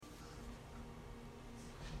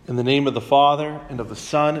In the name of the Father, and of the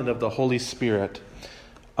Son, and of the Holy Spirit.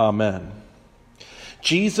 Amen.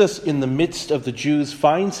 Jesus, in the midst of the Jews,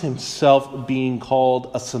 finds himself being called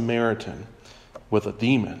a Samaritan with a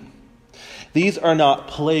demon. These are not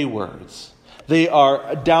play words. They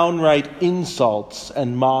are downright insults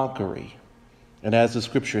and mockery. And as the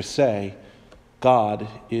scriptures say, God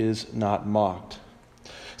is not mocked.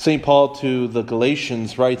 St. Paul to the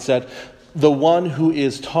Galatians writes that the one who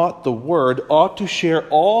is taught the word ought to share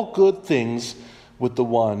all good things with the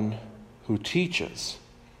one who teaches.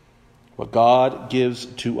 What God gives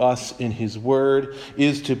to us in his word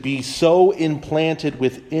is to be so implanted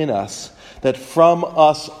within us that from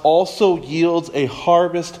us also yields a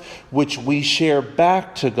harvest which we share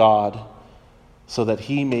back to God, so that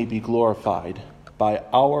he may be glorified by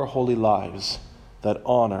our holy lives that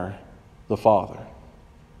honor the Father.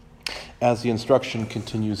 As the instruction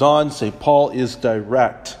continues on, St. Paul is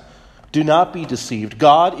direct. Do not be deceived.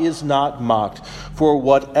 God is not mocked. For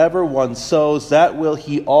whatever one sows, that will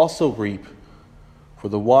he also reap. For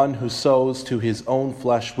the one who sows to his own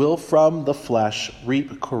flesh will from the flesh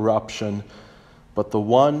reap corruption. But the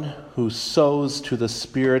one who sows to the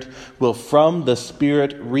Spirit will from the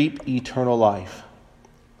Spirit reap eternal life.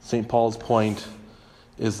 St. Paul's point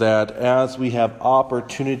is that as we have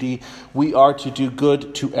opportunity, we are to do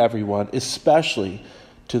good to everyone, especially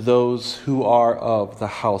to those who are of the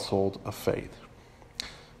household of faith.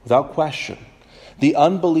 Without question, the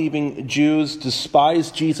unbelieving Jews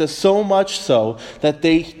despise Jesus so much so that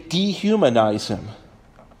they dehumanize him.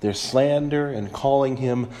 Their slander and calling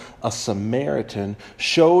him a Samaritan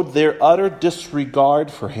showed their utter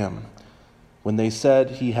disregard for him. When they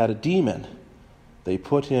said he had a demon, they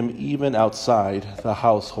put him even outside the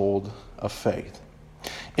household of faith.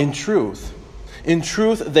 In truth,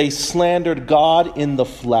 they slandered God in the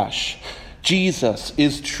flesh. Jesus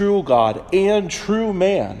is true God and true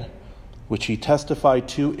man, which he testified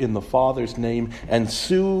to in the Father's name, and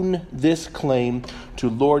soon this claim to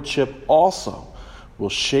lordship also will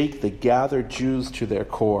shake the gathered Jews to their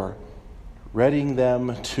core, readying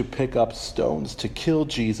them to pick up stones to kill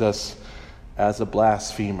Jesus as a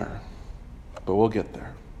blasphemer. But we'll get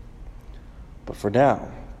there. But for now,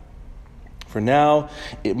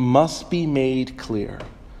 it must be made clear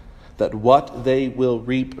that what they will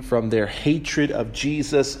reap from their hatred of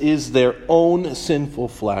Jesus is their own sinful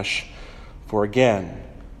flesh. For again,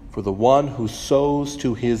 for the one who sows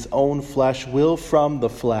to his own flesh will from the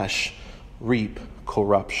flesh reap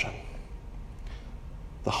corruption.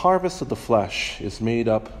 The harvest of the flesh is made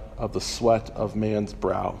up of the sweat of man's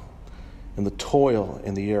brow and the toil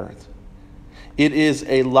in the earth. It is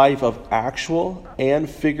a life of actual and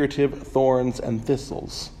figurative thorns and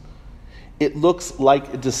thistles. It looks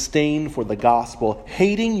like disdain for the gospel,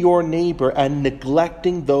 hating your neighbor and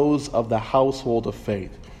neglecting those of the household of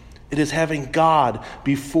faith. It is having God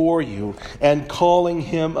before you and calling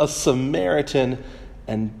him a Samaritan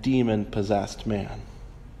and demon-possessed man.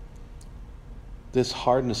 This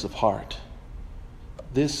hardness of heart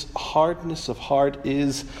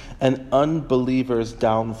is an unbeliever's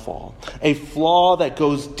downfall, a flaw that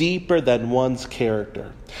goes deeper than one's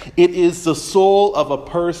character. It is the soul of a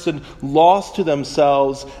person lost to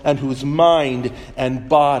themselves and whose mind and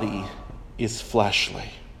body is fleshly.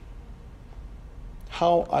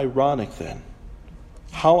 How ironic then.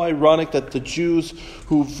 How ironic that the Jews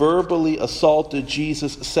who verbally assaulted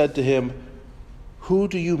Jesus said to him, "Who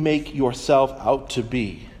do you make yourself out to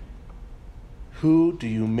be?" Who do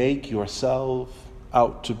you make yourself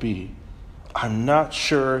out to be? I'm not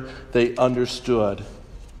sure they understood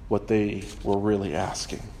what they were really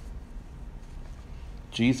asking.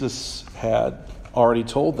 Jesus had already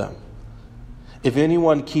told them, "If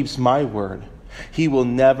anyone keeps my word, he will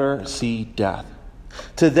never see death."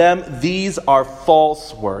 To them, these are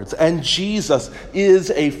false words, and Jesus is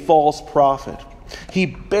a false prophet. He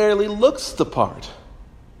barely looks the part.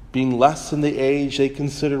 Being less than the age they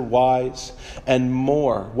considered wise, and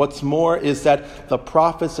more. What's more is that the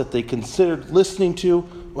prophets that they considered listening to,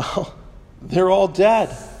 well, they're all dead.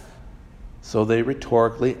 So they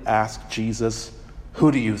rhetorically asked Jesus,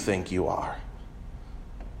 "Who do you think you are?"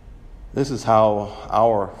 This is how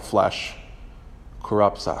our flesh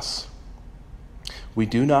corrupts us. We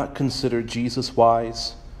do not consider Jesus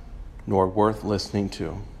wise nor worth listening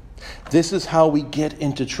to. This is how we get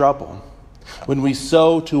into trouble. When we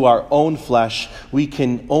sow to our own flesh, we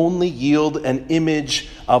can only yield an image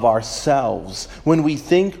of ourselves. When we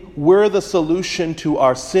think we're the solution to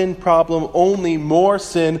our sin problem, only more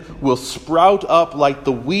sin will sprout up like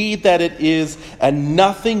the weed that it is, and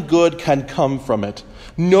nothing good can come from it.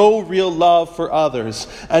 no real love for others,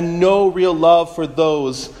 and no real love for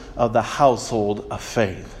those of the household of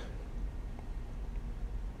faith.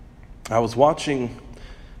 I was watching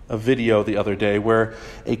a video the other day where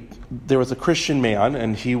there was a Christian man,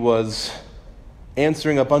 and he was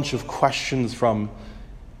answering a bunch of questions from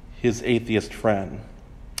his atheist friend.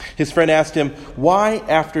 His friend asked him, why,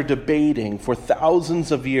 after debating for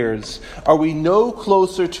thousands of years, are we no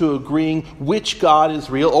closer to agreeing which God is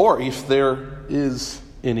real, or if there is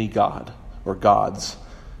any God or gods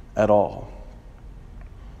at all?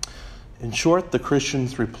 In short, the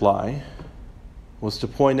Christian's reply was to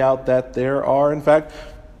point out that there are, in fact,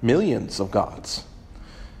 millions of gods.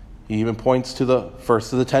 He even points to the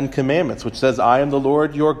first of the 10 Commandments, which says, I am the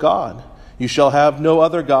Lord your God. You shall have no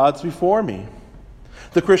other gods before me.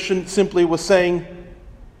 The Christian simply was saying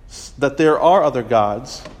that there are other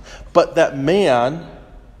gods, but that man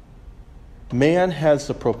has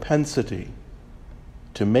the propensity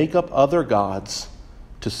to make up other gods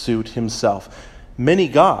to suit himself. Many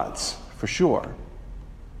gods, for sure,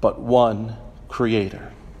 but one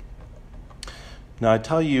Creator. Now, I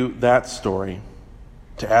tell you that story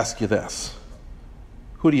to ask you this.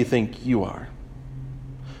 Who do you think you are?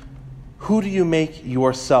 Who do you make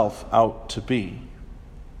yourself out to be?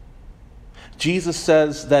 Jesus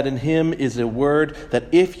says that in him is a word that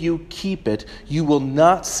if you keep it, you will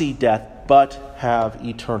not see death, but have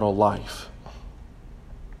eternal life.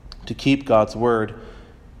 To keep God's word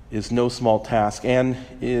is no small task, and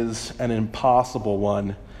is an impossible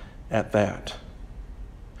one at that.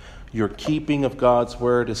 Your keeping of God's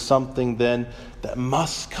word is something then that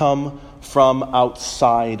must come from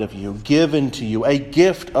outside of you, given to you, a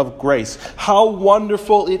gift of grace. How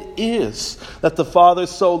wonderful it is that the Father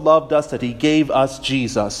so loved us that he gave us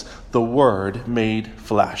Jesus, the Word made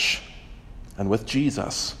flesh. And with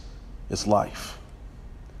Jesus is life.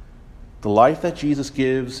 The life that Jesus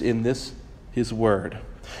gives in this, his word,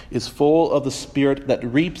 is full of the Spirit that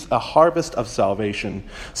reaps a harvest of salvation,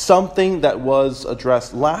 something that was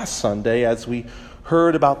addressed last Sunday as we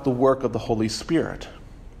heard about the work of the Holy Spirit.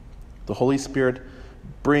 The Holy Spirit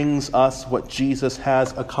brings us what Jesus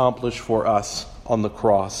has accomplished for us on the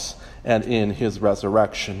cross and in his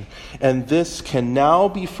resurrection. And this can now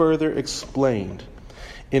be further explained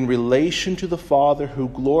in relation to the Father who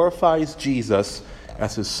glorifies Jesus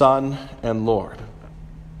as his Son and Lord.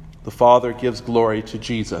 The Father gives glory to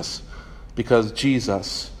Jesus because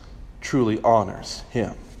Jesus truly honors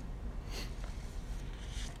him.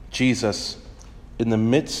 Jesus, in the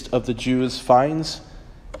midst of the Jews, finds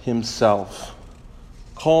himself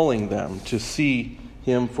calling them to see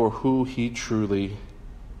him for who he truly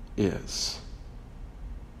is.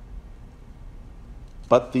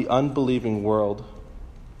 But the unbelieving world,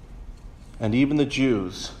 and even the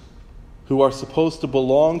Jews, who are supposed to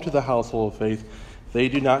belong to the household of faith, they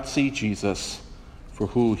do not see Jesus for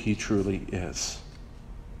who he truly is.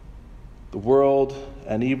 The world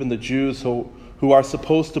and even the Jews who are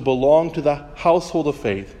supposed to belong to the household of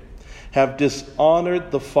faith have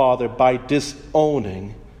dishonored the Father by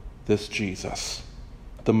disowning this Jesus,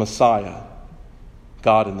 the Messiah,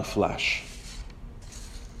 God in the flesh.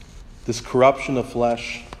 This corruption of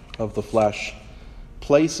the flesh,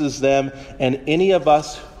 places them and any of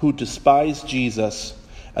us who despise Jesus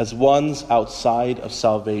as ones outside of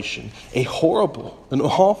salvation. A horrible, an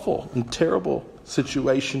awful, and terrible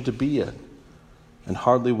situation to be in, and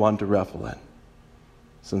hardly one to revel in,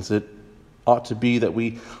 since it ought to be that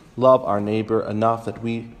we love our neighbor enough that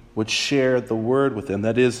we would share the word with them,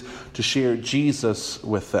 that is, to share Jesus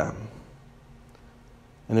with them.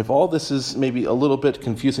 And if all this is maybe a little bit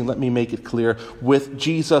confusing, let me make it clear. With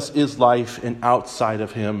Jesus is life, and outside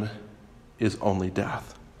of him is only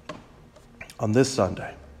death. On this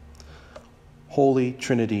Sunday, Holy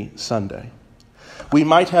Trinity Sunday, we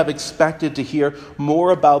might have expected to hear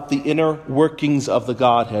more about the inner workings of the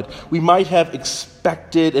Godhead. We might have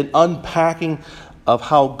expected an unpacking of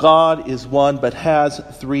how God is one but has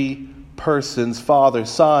three persons, Father,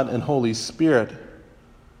 Son, and Holy Spirit.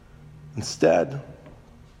 Instead,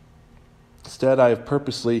 I have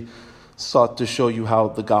purposely sought to show you how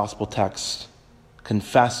the gospel text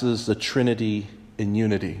confesses the Trinity in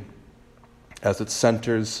unity, as it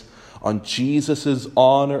centers on Jesus'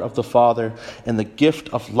 honor of the Father and the gift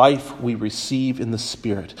of life we receive in the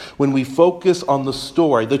Spirit. When we focus on the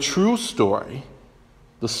story, the true story,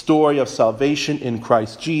 the story of salvation in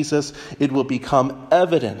Christ Jesus, it will become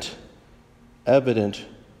evident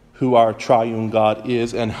who our triune God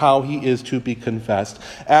is and how he is to be confessed.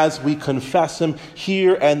 As we confess him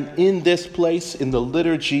here and in this place, in the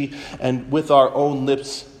liturgy, and with our own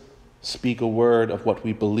lips speak a word of what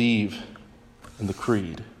we believe in the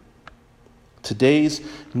creed. Today's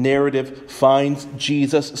narrative finds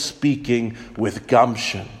Jesus speaking with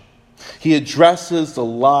gumption. He addresses the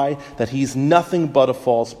lie that he's nothing but a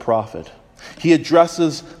false prophet. He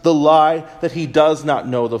addresses the lie that he does not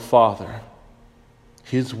know the Father.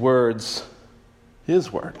 His words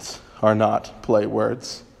are not play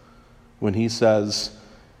words. When he says,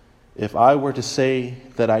 "If I were to say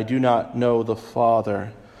that I do not know the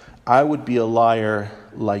Father, I would be a liar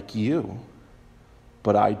like you.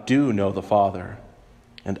 But I do know the Father,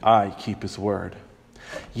 and I keep his word."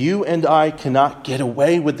 You and I cannot get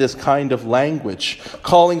away with this kind of language.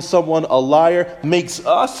 Calling someone a liar makes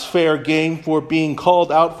us fair game for being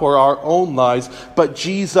called out for our own lies, but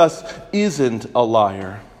Jesus isn't a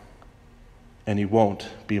liar, and he won't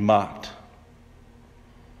be mocked.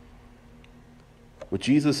 What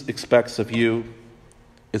Jesus expects of you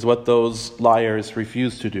is what those liars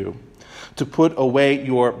refuse to do: to put away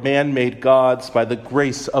your man-made gods by the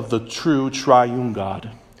grace of the true triune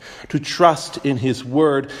God, to trust in his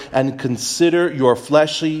word and consider your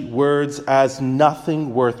fleshly words as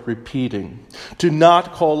nothing worth repeating, to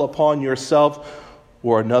not call upon yourself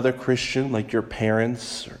or another Christian like your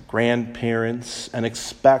parents or grandparents and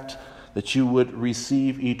expect that you would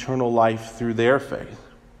receive eternal life through their faith.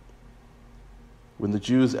 When the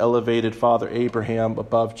Jews elevated Father Abraham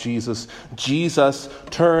above Jesus, Jesus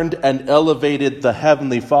turned and elevated the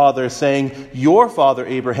Heavenly Father, saying, "Your father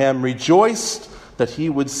Abraham rejoiced that he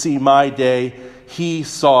would see my day. He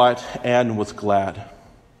saw it and was glad."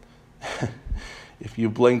 If you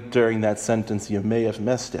blinked during that sentence, you may have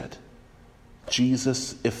missed it.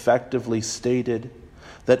 Jesus effectively stated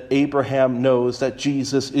that Abraham knows that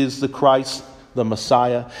Jesus is the Christ, the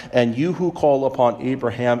Messiah, and you who call upon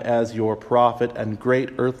Abraham as your prophet and great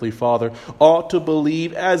earthly father ought to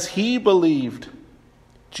believe as he believed.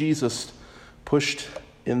 Jesus pushed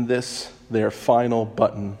in this their final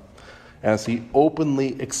button as he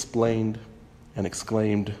openly explained and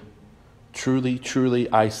exclaimed, "Truly, truly,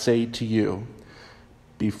 I say to you,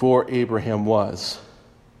 before Abraham was,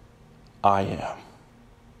 I am."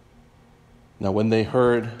 Now, when they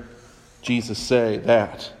heard Jesus say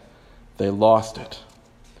that, they lost it,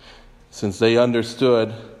 since they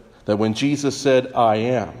understood that when Jesus said, "I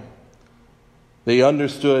am," they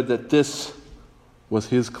understood that this was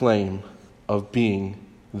his claim of being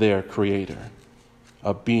their creator,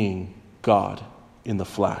 of being God in the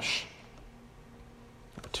flesh.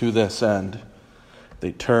 To this end,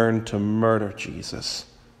 they turned to murder Jesus,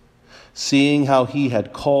 seeing how he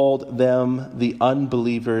had called them, the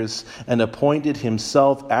unbelievers, and appointed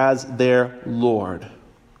himself as their Lord,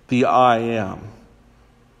 the I am.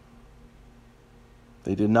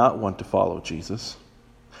 They did not want to follow Jesus.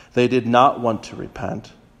 They did not want to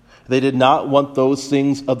repent. They did not want those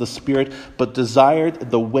things of the Spirit, but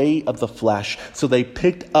desired the way of the flesh. So they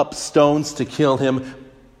picked up stones to kill him.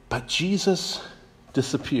 But Jesus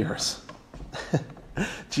disappears.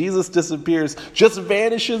 Jesus disappears, just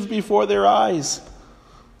vanishes before their eyes.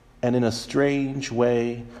 And in a strange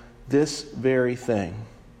way, this very thing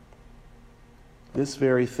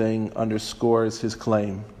underscores his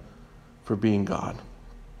claim for being God.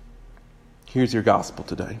 Here's your gospel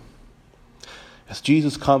today. As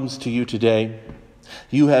Jesus comes to you today,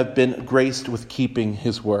 you have been graced with keeping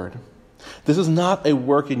his word. This is not a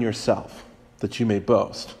work in yourself that you may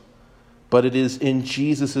boast, but it is in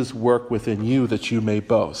Jesus' work within you that you may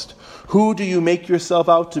boast. Who do you make yourself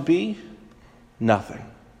out to be? Nothing.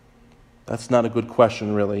 That's not a good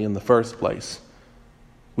question, really, in the first place.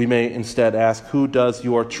 We may instead ask, who does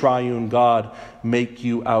your triune God make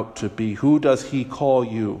you out to be? Who does he call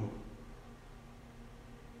you?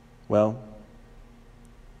 Well,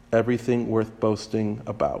 everything worth boasting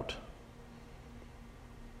about.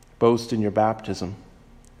 Boast in your baptism,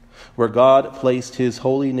 where God placed his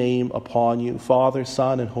holy name upon you, Father,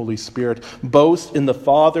 Son, and Holy Spirit. Boast in the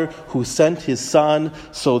Father who sent his Son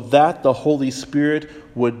so that the Holy Spirit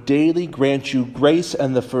would daily grant you grace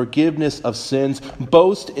and the forgiveness of sins.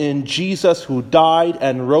 Boast in Jesus who died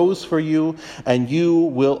and rose for you, and you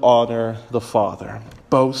will honor the Father.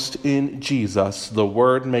 Boast in Jesus, the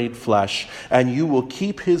Word made flesh, and you will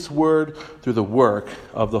keep his word through the work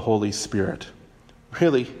of the Holy Spirit.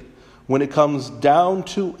 Really, when it comes down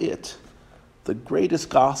to it, the greatest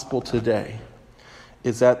gospel today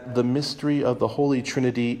is that the mystery of the Holy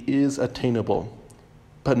Trinity is attainable,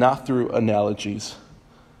 but not through analogies,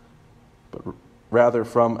 but rather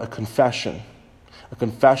from a confession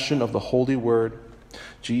of the Holy Word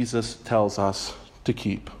Jesus tells us to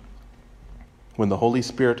keep. When the Holy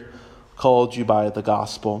Spirit called you by the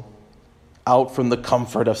gospel out from the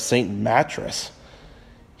comfort of St. Mattress,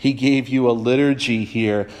 he gave you a liturgy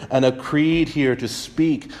here and a creed here to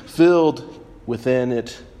speak, filled within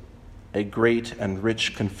it a great and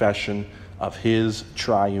rich confession of his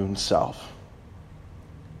triune self.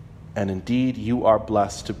 And indeed, you are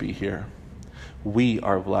blessed to be here. We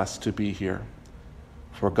are blessed to be here,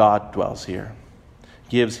 for God dwells here,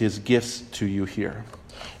 gives his gifts to you here,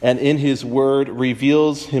 and in his word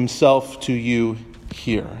reveals himself to you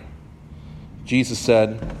here. Jesus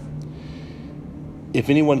said, "If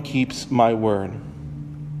anyone keeps my word,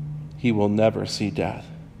 he will never see death."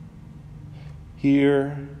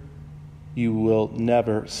 Here you will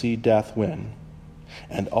never see death win,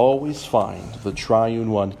 and always find the triune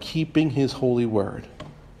one keeping his holy word,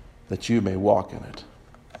 that you may walk in it.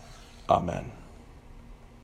 Amen.